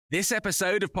This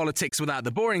episode of Politics Without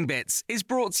the Boring Bits is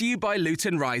brought to you by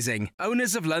Luton Rising,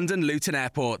 owners of London Luton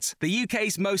Airport, the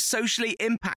UK's most socially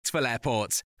impactful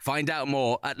airport. Find out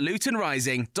more at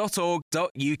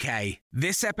lutonrising.org.uk.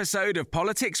 This episode of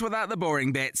Politics Without the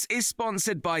Boring Bits is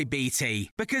sponsored by BT,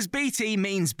 because BT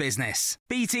means business.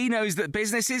 BT knows that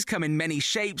businesses come in many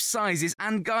shapes, sizes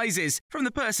and guises, from the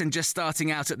person just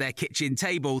starting out at their kitchen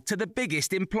table to the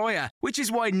biggest employer, which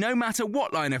is why no matter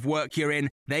what line of work you're in,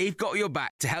 they've got your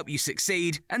back to help you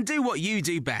succeed and do what you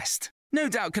do best. No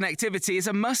doubt connectivity is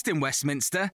a must in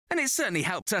Westminster, and it certainly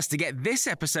helped us to get this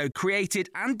episode created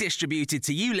and distributed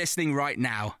to you listening right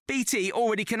now. BT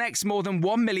already connects more than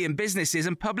 1 million businesses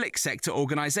and public sector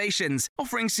organisations,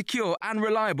 offering secure and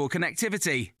reliable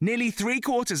connectivity. Nearly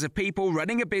 3/4 of people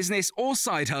running a business or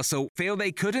side hustle feel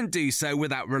they couldn't do so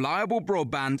without reliable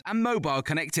broadband and mobile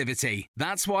connectivity.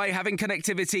 That's why having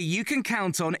connectivity you can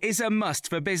count on is a must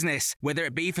for business, whether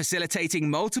it be facilitating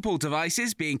multiple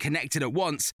devices being connected at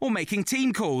once or making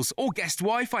team calls or guest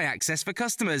Wi-Fi access for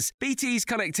customers. BT's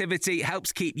connectivity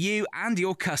helps keep you and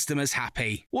your customers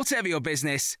happy. Whatever your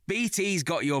business, BT's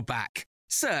got your back.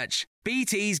 Search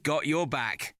BT's got your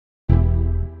back.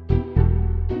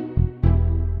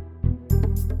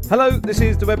 Hello, this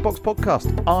is the Red Box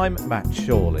Podcast. I'm Matt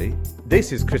Shawley.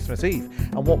 This is Christmas Eve,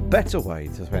 and what better way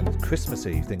to spend Christmas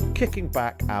Eve than kicking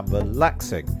back and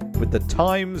relaxing with the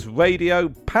Times Radio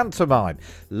pantomime.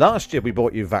 Last year we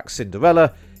brought you Vax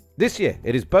Cinderella. This year,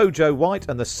 it is Bojo White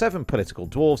and the 7 Political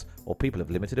Dwarves, or people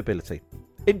of limited ability.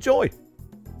 Enjoy!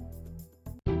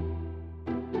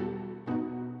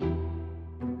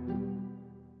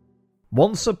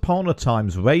 Once upon a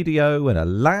time's radio in a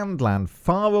land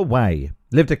far away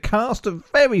lived a cast of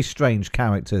very strange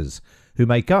characters who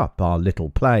make up our little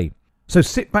play. So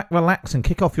sit back, relax and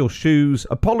kick off your shoes.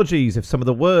 Apologies if some of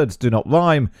the words do not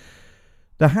rhyme.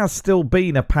 There has still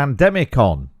been a pandemic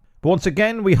on. But once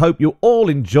again, we hope you all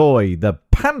enjoy the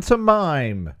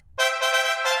pantomime.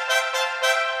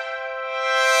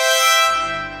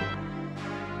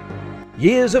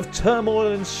 Years of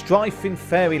turmoil and strife in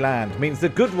fairyland means the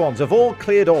good ones have all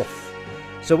cleared off.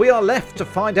 So we are left to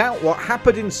find out what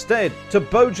happened instead to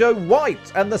Bojo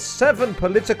White and the 7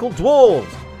 Political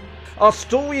Dwarves. Our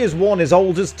story is one as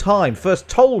old as time, first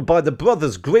told by the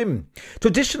Brothers Grimm.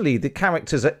 Traditionally, the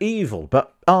characters are evil,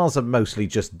 but ours are mostly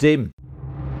just dim.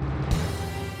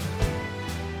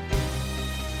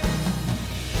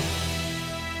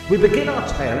 We begin our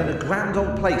tale in a grand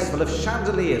old place full of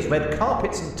chandeliers, red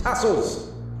carpets and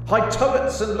tassels. High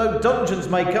turrets and low dungeons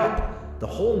make up the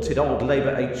haunted old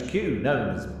Labour HQ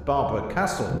known as Barbara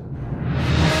Castle.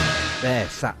 There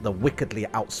sat the wickedly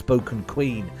outspoken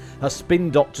Queen. Her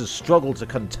spin doctors struggle to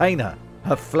contain her.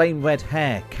 Her flame-red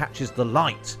hair catches the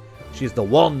light. She's the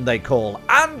one they call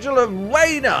Angela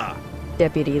Rayner.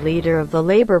 Deputy Leader of the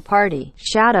Labour Party,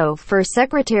 Shadow First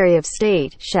Secretary of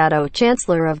State, Shadow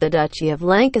Chancellor of the Duchy of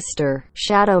Lancaster,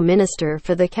 Shadow Minister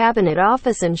for the Cabinet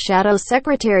Office and Shadow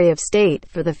Secretary of State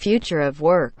for the Future of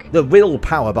Work. The real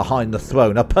power behind the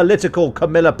throne, a political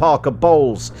Camilla Parker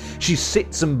Bowles. She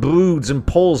sits and broods and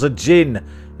pours a gin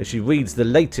as she reads the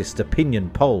latest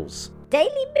opinion polls.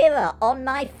 Daily Mirror on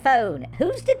my phone.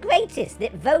 Who's the greatest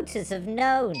that voters have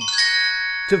known?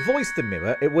 To voice the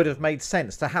Mirror, it would have made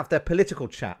sense to have their political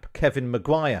chap, Kevin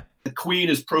Maguire. The Queen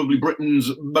is probably Britain's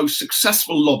most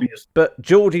successful lobbyist. But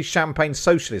Geordie's champagne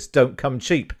socialists don't come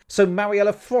cheap, so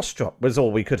Mariella Frostrop was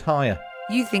all we could hire.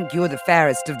 You think you're the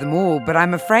fairest of them all, but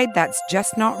I'm afraid that's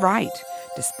just not right.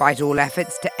 Despite all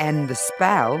efforts to end the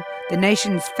spell, the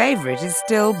nation's favourite is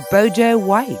still Bojo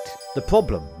White. The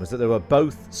problem was that they were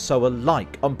both so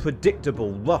alike,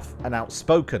 unpredictable, rough and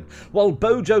outspoken. While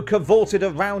Bojo cavorted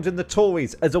around in the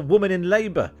Tories as a woman in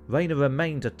Labour, Rayner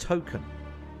remained a token.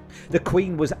 The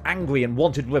Queen was angry and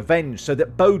wanted revenge so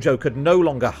that Bojo could no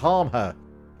longer harm her.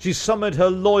 She summoned her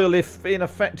loyal if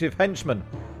ineffective henchman,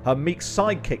 her meek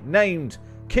sidekick named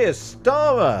Keir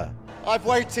Starmer. I've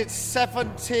waited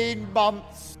 17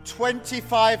 months,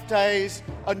 25 days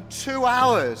and 2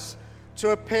 hours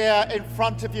to appear in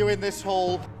front of you in this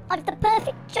hall. I've the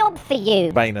perfect job for you,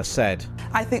 Rayner said.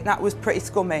 I think that was pretty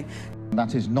scummy.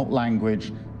 That is not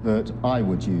language that I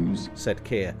would use, said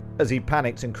Keir, as he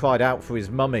panicked and cried out for his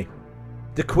mummy.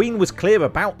 The Queen was clear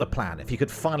about the plan if he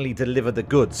could finally deliver the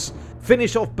goods.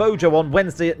 Finish off Bojo on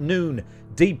Wednesday at noon,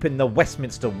 deep in the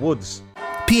Westminster woods.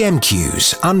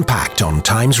 PMQs unpacked on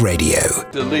Times Radio.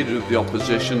 The Leader of the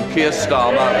Opposition, Keir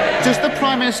Starmer. Does the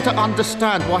Prime Minister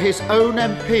understand why his own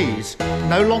MPs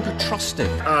no longer trust him?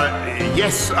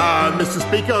 Yes, Mr.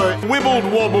 Speaker.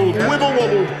 Wibbled, wobbled, wibble,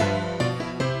 wobbled.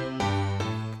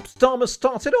 Starmer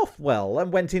started off well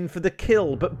and went in for the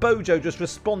kill, but Bojo just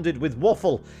responded with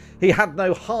waffle. He had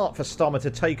no heart for Starmer to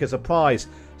take as a prize,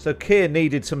 so Keir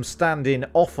needed some stand-in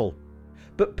offal.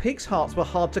 But pigs' hearts were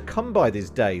hard to come by these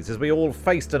days as we all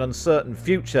faced an uncertain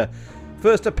future.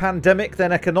 First a pandemic,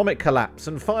 then economic collapse,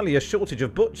 and finally a shortage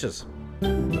of butchers.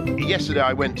 Yesterday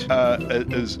I went,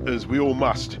 as we all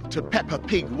must, to Peppa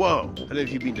Pig World. I don't know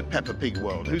if you've been to Peppa Pig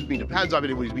World. Hands up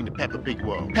anyone who's been to Peppa Pig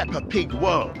World. Peppa Pig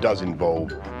World does involve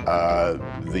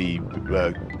the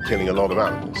killing a lot of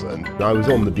animals. And I was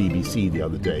on the BBC the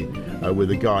other day with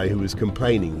a guy who was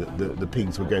complaining that the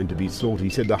pigs were going to be slaughtered. He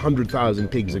said 100,000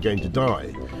 pigs are going to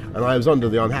die. And I was under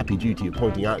the unhappy duty of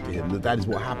pointing out to him that is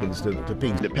what happens to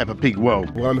pigs at Peppa Pig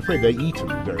World. Well, I'm afraid they eat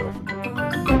them very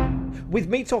often. With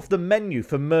meat off the menu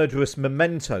for murderous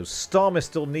mementos, Starmer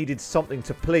still needed something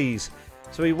to please,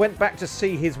 so he went back to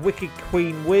see his wicked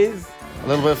queen with... a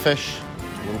little bit of fish,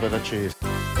 a little bit of cheese.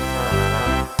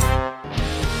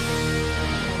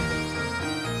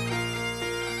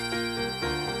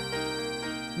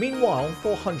 Meanwhile,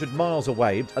 400 miles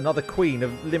away, another queen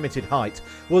of limited height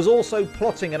was also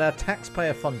plotting in her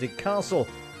taxpayer-funded castle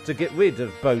to get rid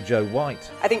of Bojo White.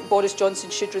 I think Boris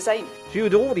Johnson should resign. She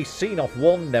had already seen off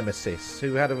one nemesis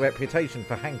who had a reputation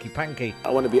for hanky-panky. I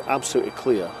want to be absolutely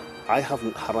clear. I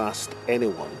haven't harassed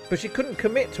anyone. But she couldn't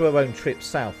commit to her own trip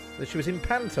south, as she was in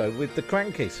Panto with the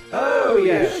Crankies. Oh,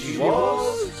 yes, she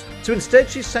was. So instead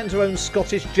she sent her own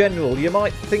Scottish general. You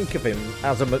might think of him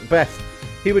as a Macbeth.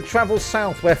 He would travel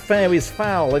south where fair is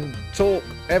foul and talk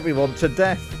everyone to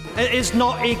death. It is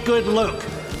not a good look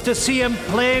to see him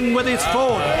playing with his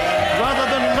phone rather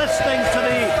than listening to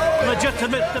the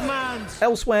legitimate demands.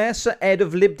 Elsewhere, Sir Ed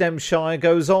of Libdemshire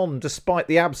goes on, despite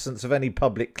the absence of any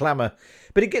public clamour.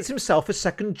 But he gets himself a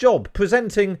second job,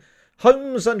 presenting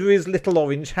Homes Under His Little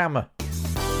Orange Hammer.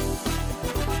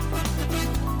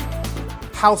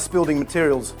 House building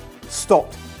materials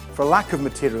stopped for lack of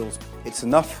materials. It's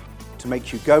enough to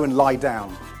make you go and lie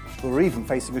down. We're even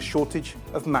facing a shortage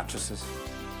of mattresses.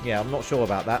 Yeah, I'm not sure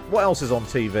about that. What else is on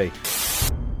TV?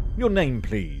 Your name,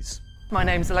 please. My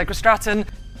name's Allegra Stratton.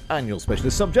 And your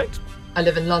specialist subject? I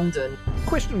live in London.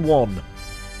 Question 1.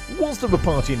 Was there a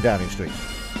party in Downing Street?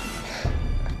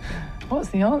 What's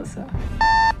the answer?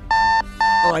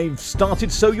 I've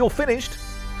started, so you're finished.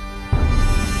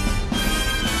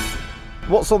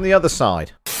 What's on the other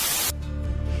side?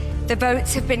 The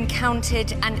votes have been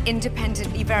counted and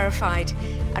independently verified,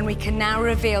 and we can now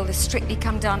reveal the Strictly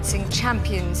Come Dancing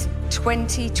champions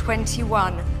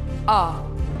 2021 are...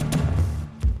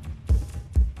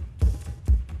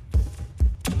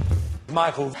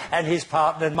 Michael and his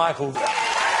partner, Michael.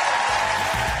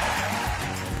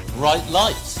 Bright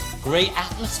lights, great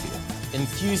atmosphere,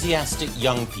 enthusiastic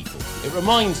young people. It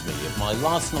reminds me of my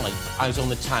last night out on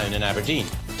the town in Aberdeen.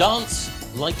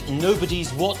 Dance like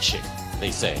nobody's watching,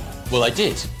 they say. Well, I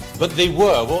did, but they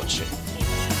were watching.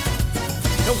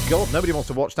 Oh God, nobody wants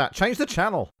to watch that. Change the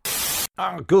channel.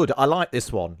 Ah, good, I like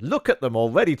this one. Look at them all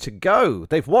ready to go.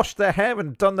 They've washed their hair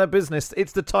and done their business.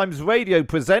 It's the Times Radio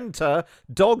presenter,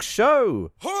 Dog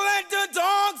Show. Who let the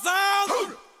dogs out?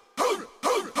 Who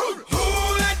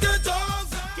let the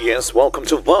dogs out? Yes, welcome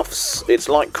to Ruffs. It's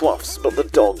like Crufts, but the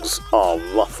dogs are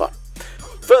rougher.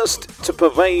 First to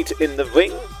parade in the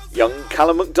ring, young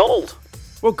Callum MacDonald.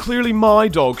 Well, clearly my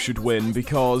dog should win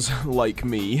because, like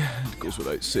me, it goes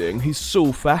without saying, he's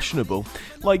so fashionable.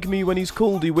 Like me, when he's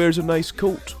cold he wears a nice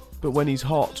coat, but when he's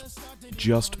hot,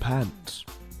 just pants.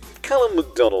 Callum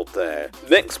MacDonald there.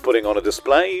 Next putting on a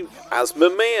display, Asma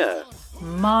Mir.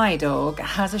 My dog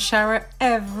has a shower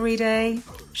every day.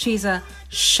 She's a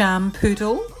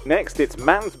shampoodle. Next, it's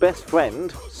man's best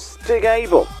friend, Stig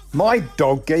Abel. My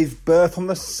dog gave birth on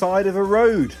the side of a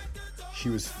road. She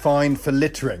was fined for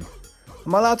littering.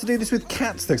 Am I allowed to do this with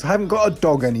cats, though? 'Cause I haven't got a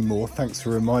dog anymore. Thanks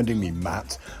for reminding me,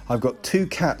 Matt. I've got 2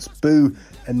 cats, Boo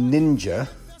and Ninja.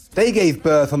 They gave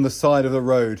birth on the side of the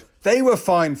road. They were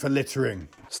fined for littering.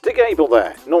 Stig Abel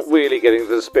there, not really getting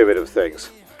to the spirit of things.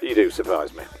 You do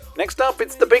surprise me. Next up,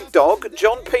 it's the big dog,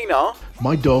 John Pienaar.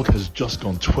 My dog has just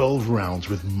gone 12 rounds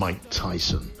with Mike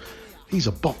Tyson. He's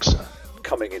a boxer.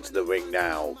 Coming into the ring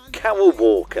now, Carol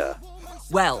Walker.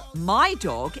 Well, my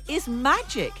dog is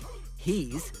magic.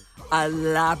 He's a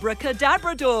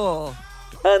Labracadabrador.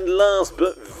 And last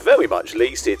but very much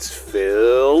least, it's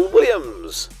Phil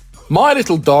Williams. My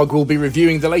little dog will be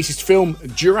reviewing the latest film,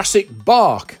 Jurassic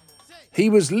Bark. He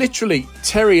was literally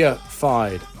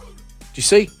terrified. Do you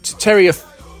see? Terrified.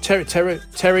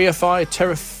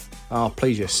 Oh,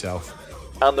 please yourself.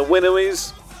 And the winner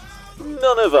is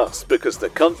none of us, because the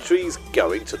country's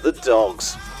going to the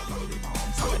dogs.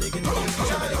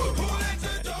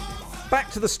 Back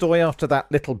to the story after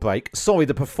that little break. Sorry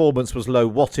the performance was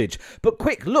low wattage. But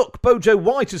quick, look, Bojo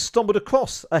White has stumbled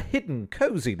across a hidden,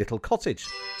 cosy little cottage.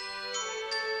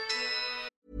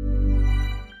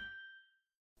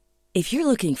 If you're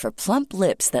looking for plump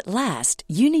lips that last,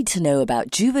 you need to know about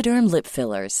Juvederm lip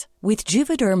fillers. With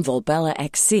Juvederm Volbella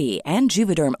XC and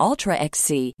Juvederm Ultra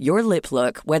XC, your lip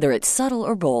look, whether it's subtle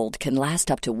or bold, can last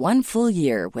up to 1 full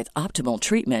year with optimal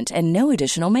treatment and no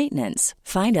additional maintenance.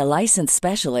 Find a licensed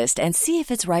specialist and see if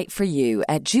it's right for you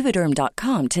at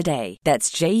Juvederm.com today.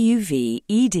 That's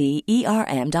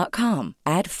JUVEDERM.com.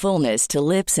 Add fullness to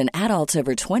lips in adults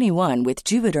over 21 with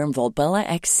Juvederm Volbella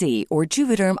XC or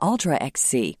Juvederm Ultra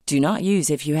XC. Do not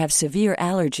use if you have severe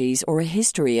allergies or a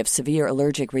history of severe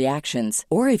allergic reactions,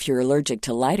 or if you're allergic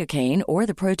to lidocaine or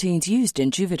the proteins used in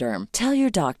Juvederm. Tell your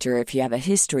doctor if you have a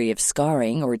history of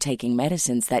scarring or taking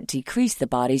medicines that decrease the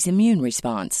body's immune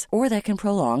response or that can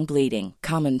prolong bleeding.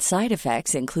 Common side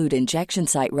effects include injection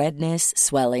site redness,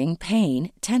 swelling,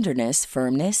 pain, tenderness,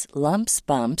 firmness, lumps,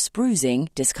 bumps, bruising,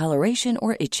 discoloration,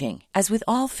 or itching. As with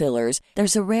all fillers,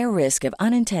 there's a rare risk of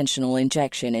unintentional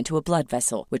injection into a blood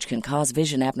vessel, which can cause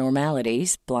vision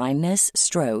abnormalities, blindness,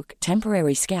 stroke,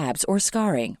 temporary scabs, or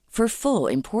scarring. For full,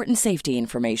 important safety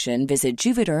information, visit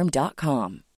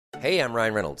Juvederm.com. Hey, I'm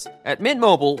Ryan Reynolds. At Mint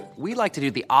Mobile, we like to do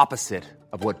the opposite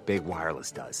of what Big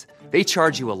Wireless does. They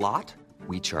charge you a lot,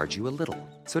 we charge you a little.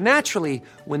 So naturally,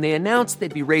 when they announced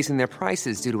they'd be raising their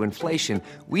prices due to inflation,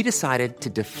 we decided to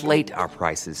deflate our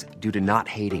prices due to not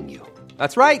hating you.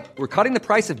 That's right. We're cutting the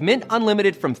price of Mint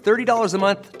Unlimited from $30 a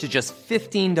month to just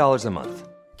 $15 a month.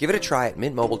 Give it a try at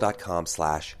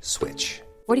mintmobile.com/switch.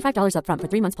 $45 up front for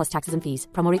 3 months plus taxes and fees.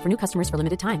 Promo rate for new customers for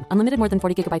limited time. Unlimited more than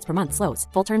 40 gigabytes per month. Slows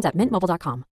full terms at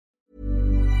mintmobile.com.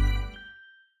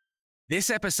 This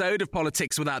episode of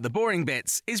Politics Without the Boring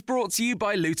Bits is brought to you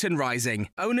by Luton Rising,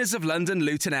 owners of London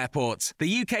Luton Airport, the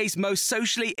UK's most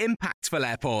socially impactful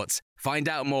airport. Find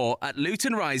out more at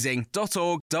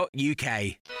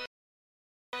lutonrising.org.uk.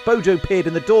 Bojo peered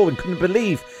in the door and couldn't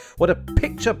believe what a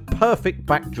picture-perfect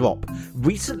backdrop.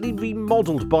 Recently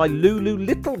remodelled by Lulu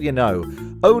Little, you know,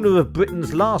 owner of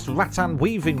Britain's last rattan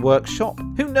weaving workshop.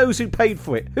 Who knows who paid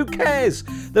for it? Who cares?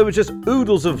 There were just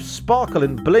oodles of sparkle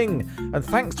and bling, and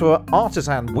thanks to her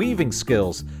artisan weaving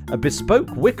skills, a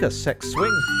bespoke wicker sex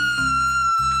swing.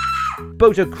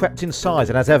 Bojo crept inside,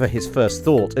 and as ever his first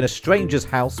thought in a stranger's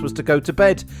house was to go to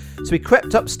bed. So he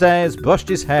crept upstairs, brushed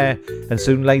his hair, and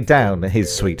soon lay down at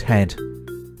his sweet head.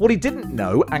 What he didn't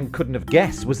know, and couldn't have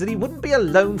guessed, was that he wouldn't be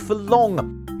alone for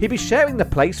long. He'd be sharing the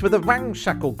place with a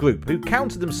ramshackle group who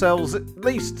counted themselves at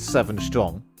least 7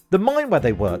 strong. The mine where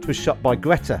they worked was shut by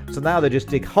Greta, so now they just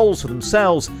dig holes for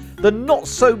themselves. The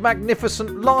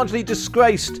not-so-magnificent, largely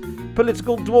disgraced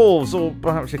political dwarves, or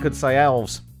perhaps you could say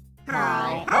elves.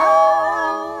 Hi-ho!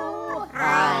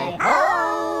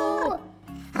 Hi-ho!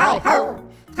 Hi-ho!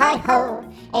 Hi-ho!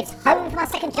 It's home for my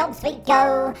second job, sweet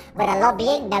Joe, with a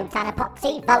lobbying note and a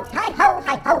proxy vote. Hi-ho!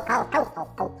 Hi-ho!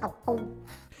 Ho-ho!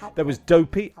 There was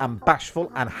Dopey and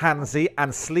Bashful and Handsy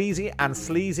and Sleazy and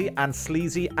Sleazy and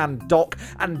Sleazy and Doc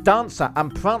and Dancer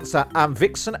and Prancer and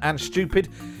Vixen and Stupid,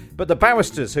 but the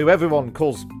barristers, who everyone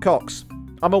calls cocks.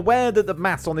 I'm aware that the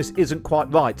maths on this isn't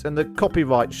quite right and the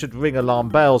copyright should ring alarm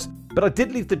bells, but I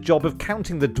did leave the job of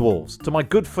counting the dwarves to my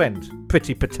good friend,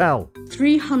 Priti Patel.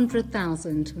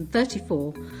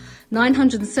 300,034,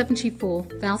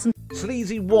 974,000.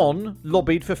 Sleazy 1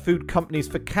 lobbied for food companies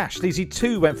for cash. Sleazy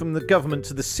 2 went from the government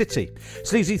to the city.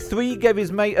 Sleazy 3 gave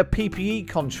his mate a PPE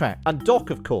contract. And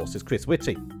Doc, of course, is Chris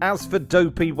Whitty. As for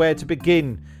Dopey, where to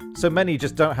begin? So many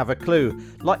just don't have a clue.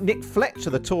 Like Nick Fletcher,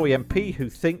 the Tory MP, who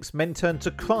thinks men turn to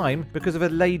crime because of a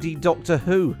lady Doctor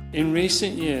Who. In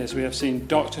recent years, we have seen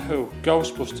Doctor Who,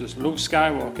 Ghostbusters, Luke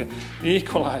Skywalker, The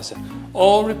Equalizer,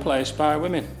 all replaced by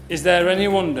women. Is there any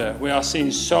wonder we are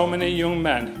seeing so many young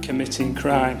men committing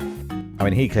crime? I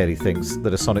mean, he clearly thinks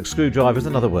that a sonic screwdriver is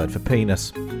another word for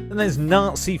penis. And there's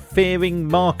Nazi-fearing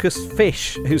Marcus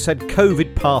Fish, who said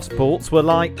COVID passports were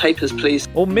like... Papers, please.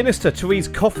 Or Minister Therese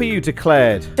Coffey, who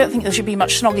declared... Don't think there should be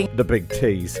much snogging. The big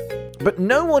tease. But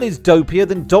no one is dopier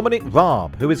than Dominic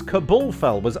Raab, who as Kabul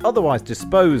fell was otherwise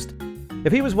disposed.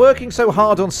 If he was working so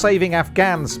hard on saving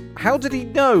Afghans, how did he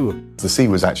know? The sea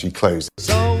was actually closed.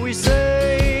 So we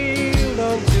sailed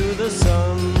on to the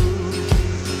sun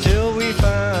till we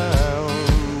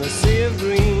found the sea of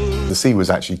green. The sea was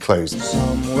actually closed.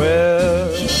 Somewhere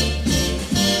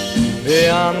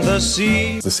beyond the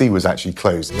sea. The sea was actually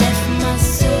closed. Left my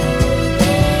soul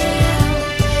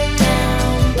there,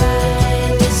 down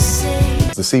by the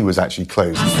sea. The sea was actually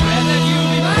closed.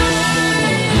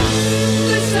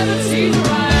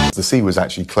 The The sea was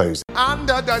actually closed.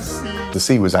 Under the sea. The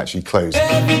sea was actually closed.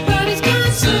 Everybody's got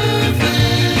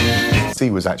surfing. The sea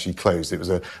was actually closed. It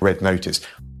was a red notice.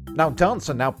 Now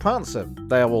Dancer, now Prancer,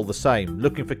 they are all the same.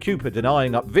 Looking for Cupid and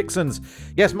eyeing up vixens.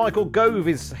 Yes, Michael Gove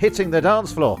is hitting the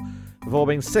dance floor before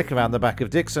being sick around the back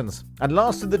of Dixon's. And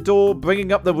last at the door,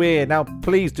 bringing up the rear. Now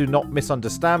please do not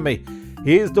misunderstand me.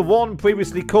 He is the one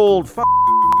previously called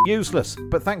useless,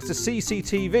 but thanks to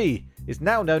CCTV, is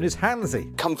now known as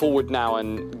Hansy. Come forward now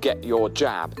and get your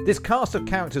jab. This cast of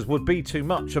characters would be too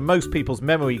much for most people's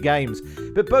memory games,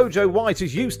 but Bojo White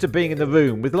is used to being in the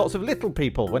room with lots of little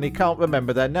people when he can't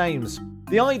remember their names.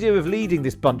 The idea of leading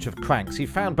this bunch of cranks he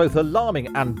found both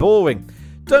alarming and boring.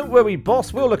 "Don't worry,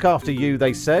 boss, we'll look after you,"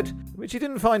 they said, which he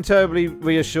didn't find terribly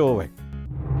reassuring.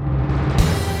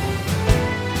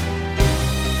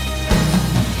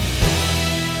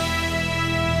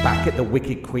 Back at the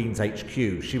Wicked Queen's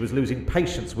HQ, she was losing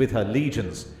patience with her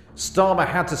legions. Starmer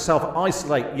had to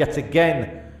self-isolate yet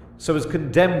again, so was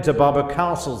condemned to Barbara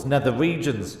Castle's nether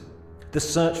regions. The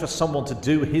search for someone to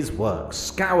do his work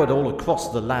scoured all across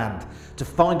the land to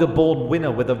find a born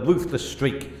winner with a ruthless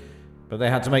streak, but they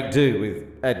had to make do with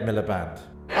Ed Miliband.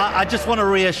 I just want to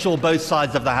reassure both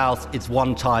sides of the house it's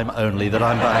one time only that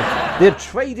I'm back. They had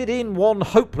traded in one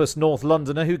hopeless North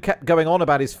Londoner who kept going on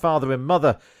about his father and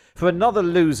mother for another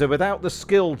loser without the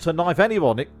skill to knife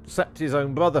anyone except his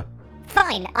own brother.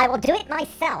 Fine, I will do it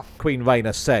myself, Queen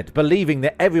Rhaena said, believing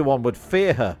that everyone would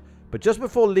fear her. But just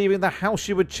before leaving the house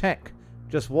she would check,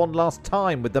 just one last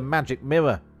time with the magic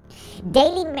mirror.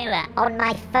 Daily Mirror on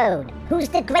my phone. Who's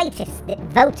the greatest that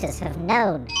voters have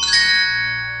known?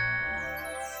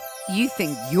 You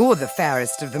think you're the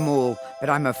fairest of them all, but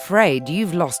I'm afraid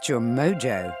you've lost your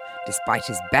mojo. Despite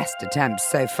his best attempts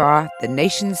so far, the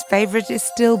nation's favourite is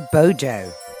still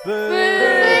Bojo.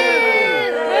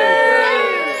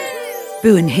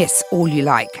 Boo and hiss all you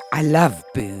like. I love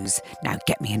booze. Now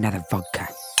get me another vodka.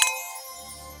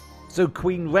 So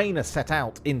Queen Rhaena set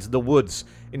out into the woods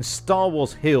in Star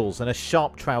Wars heels and a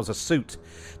sharp trouser suit,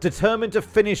 determined to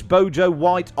finish Bojo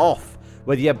White off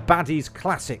with your baddie's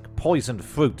classic poisoned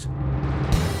fruit.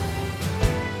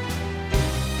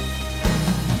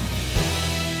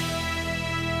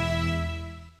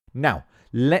 Now,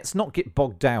 let's not get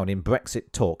bogged down in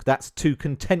Brexit talk. That's too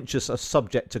contentious a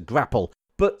subject to grapple.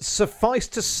 But suffice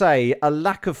to say, a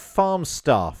lack of farm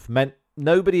staff meant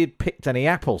nobody had picked any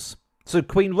apples. So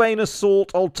Queen Rhaena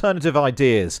sought alternative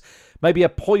ideas. Maybe a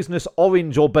poisonous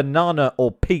orange or banana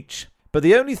or peach. But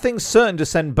the only thing certain to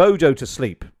send Bojo to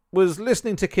sleep was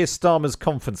listening to Keir Starmer's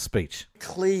conference speech.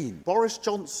 Clean. Boris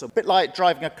Johnson. A bit like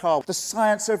driving a car. The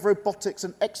science of robotics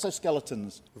and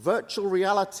exoskeletons. Virtual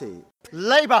reality.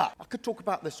 Labour. I could talk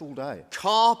about this all day.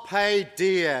 Carpe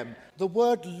diem. The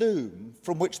word loom,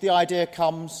 from which the idea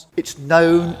comes, it's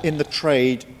known in the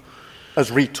trade as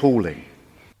retooling.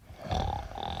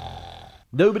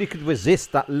 Nobody could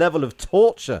resist that level of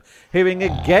torture, hearing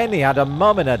again he had a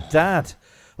mum and a dad.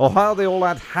 Or how they all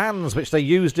had hands which they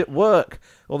used at work,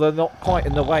 although not quite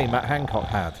in the way Matt Hancock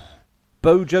had.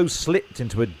 Bojo slipped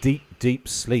into a deep, deep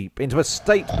sleep, into a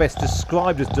state best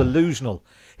described as delusional.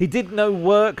 He did no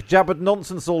work, jabbered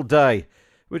nonsense all day,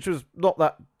 which was not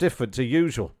that different to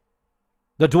usual.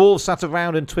 The dwarves sat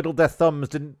around and twiddled their thumbs,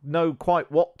 didn't know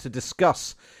quite what to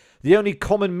discuss. The only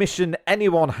common mission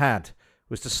anyone had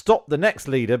was to stop the next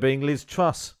leader being Liz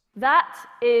Truss. That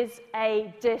is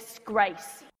a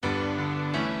disgrace.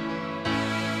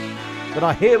 But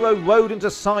our hero rode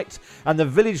into sight, and the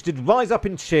village did rise up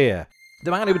in cheer.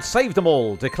 The man who had saved them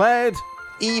all declared,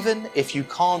 "Even if you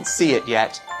can't see it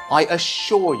yet, I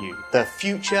assure you the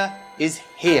future is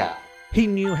here." He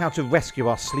knew how to rescue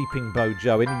our sleeping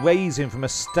Bojo and raise him from a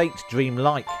state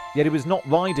dream-like, yet he was not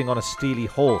riding on a steely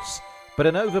horse, but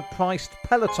an overpriced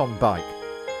Peloton bike.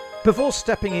 Before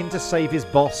stepping in to save his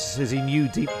boss, as he knew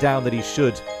deep down that he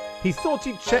should, he thought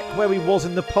he'd check where he was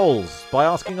in the polls by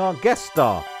asking our guest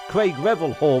star, Craig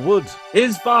Revel Horwood.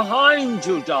 Is behind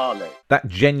you, darling. That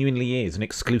genuinely is an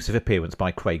exclusive appearance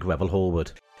by Craig Revel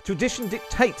Horwood. Tradition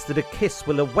dictates that a kiss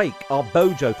will awake our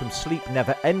Bojo from sleep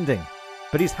never ending.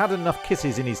 But he's had enough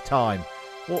kisses in his time.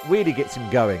 What really gets him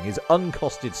going is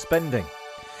uncosted spending.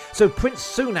 So Prince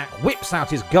Sunak whips out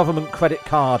his government credit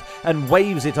card and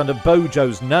waves it under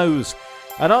Bojo's nose.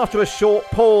 And after a short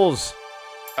pause...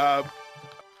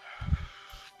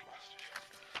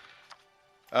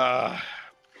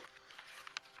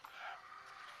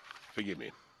 Forgive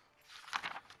me.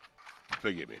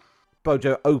 Forgive me.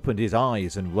 Bojo opened his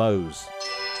eyes and rose.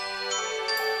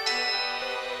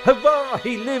 Hurrah!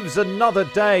 He lives another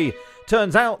day.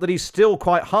 Turns out that he's still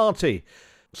quite hearty.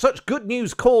 Such good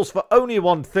news calls for only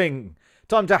one thing.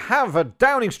 Time to have a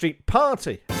Downing Street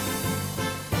party.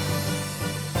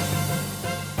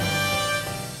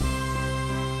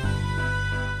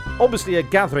 Obviously a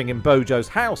gathering in Bojo's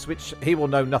house, which he will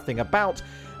know nothing about,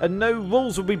 and no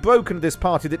rules will be broken at this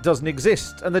party that doesn't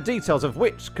exist, and the details of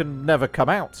which can never come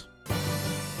out.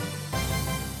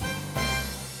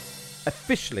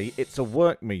 Officially, it's a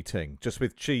work meeting, just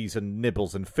with cheese and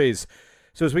nibbles and fizz.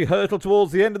 So as we hurtle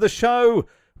towards the end of the show,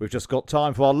 we've just got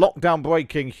time for our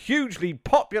lockdown-breaking, hugely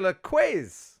popular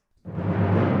quiz.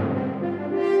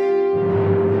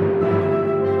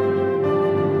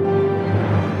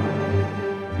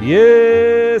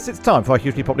 Yes, it's time for our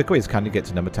hugely popular quiz. Can you get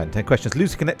to number 10? 10 questions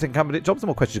loosely connecting candidate jobs. The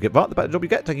more questions you get right, the better job you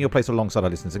get, taking your place alongside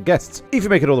our listeners and guests. If you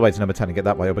make it all the way to number 10 and get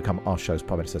that way, you'll become our show's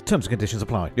Prime Minister. Terms and conditions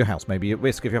apply. Your house may be at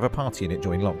risk if you have a party in it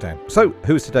during lockdown. So,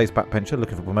 who is today's backbencher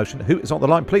looking for promotion? Who is on the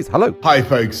line, please? Hello. Hi,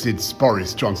 folks. It's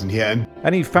Boris Johnson here.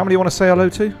 Any family you want to say hello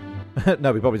to?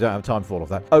 No, we probably don't have time for all of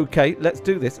that. Okay, let's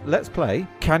do this. Let's play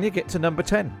Can You Get to Number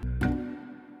 10?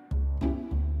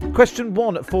 Question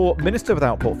 1 for Minister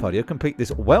without portfolio. Complete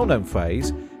this well-known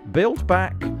phrase. Build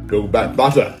back... Build back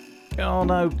butter. Oh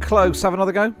no, close. Have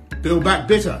another go. Build back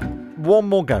bitter. One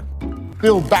more go.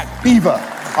 Build back beaver,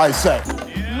 I say.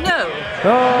 No.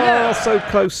 Oh,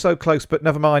 no. So close, but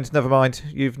never mind.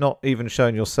 You've not even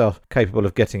shown yourself capable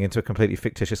of getting into a completely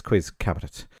fictitious quiz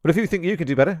cabinet. But if you think you can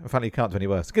do better, apparently you can't do any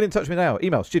worse. Get in touch with me now.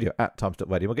 Email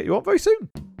studio@times.radio. We'll get you on very soon.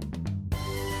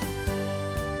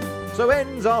 So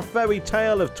ends our fairy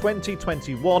tale of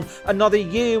 2021, another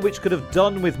year which could have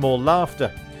done with more laughter.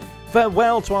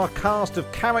 Farewell to our cast of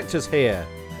characters here,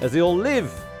 as they all live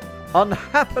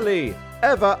unhappily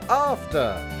ever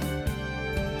after.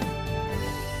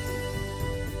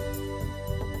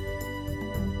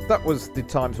 That was the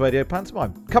Times Radio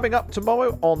pantomime. Coming up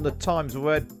tomorrow on the Times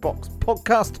Red Box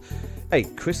podcast, a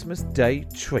Christmas Day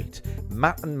treat.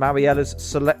 Matt and Mariella's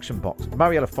selection box.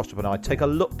 Mariella Foster and I take a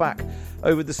look back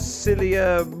over the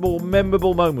sillier, more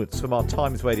memorable moments from our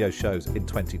Times Radio shows in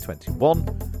 2021.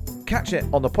 Catch it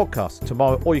on the podcast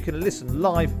tomorrow, or you can listen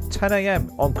live 10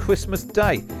 a.m. on Christmas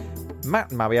Day. Matt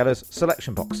and Mariella's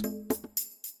selection box.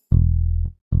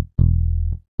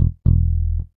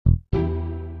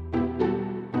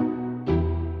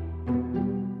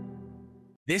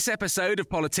 This episode of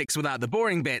Politics Without the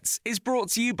Boring Bits is brought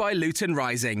to you by Luton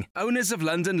Rising, owners of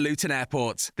London Luton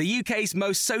Airport, the UK's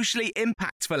most socially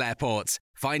impactful airport.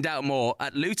 Find out more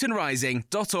at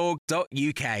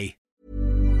lutonrising.org.uk.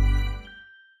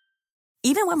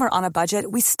 Even when we're on a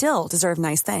budget, we still deserve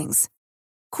nice things.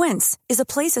 Quince is a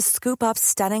place to scoop up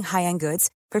stunning high-end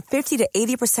goods for 50 to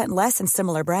 80% less than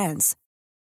similar brands.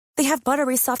 They have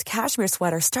buttery soft cashmere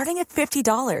sweaters starting at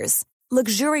 $50,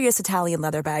 luxurious Italian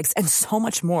leather bags, and so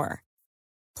much more.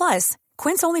 Plus,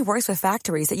 Quince only works with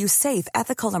factories that use safe,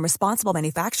 ethical, and responsible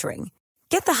manufacturing.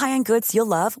 Get the high-end goods you'll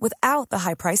love without the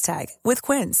high price tag with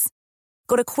Quince.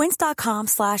 Go to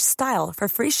quince.com/style for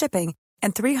free shipping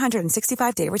and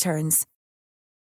 365-day returns.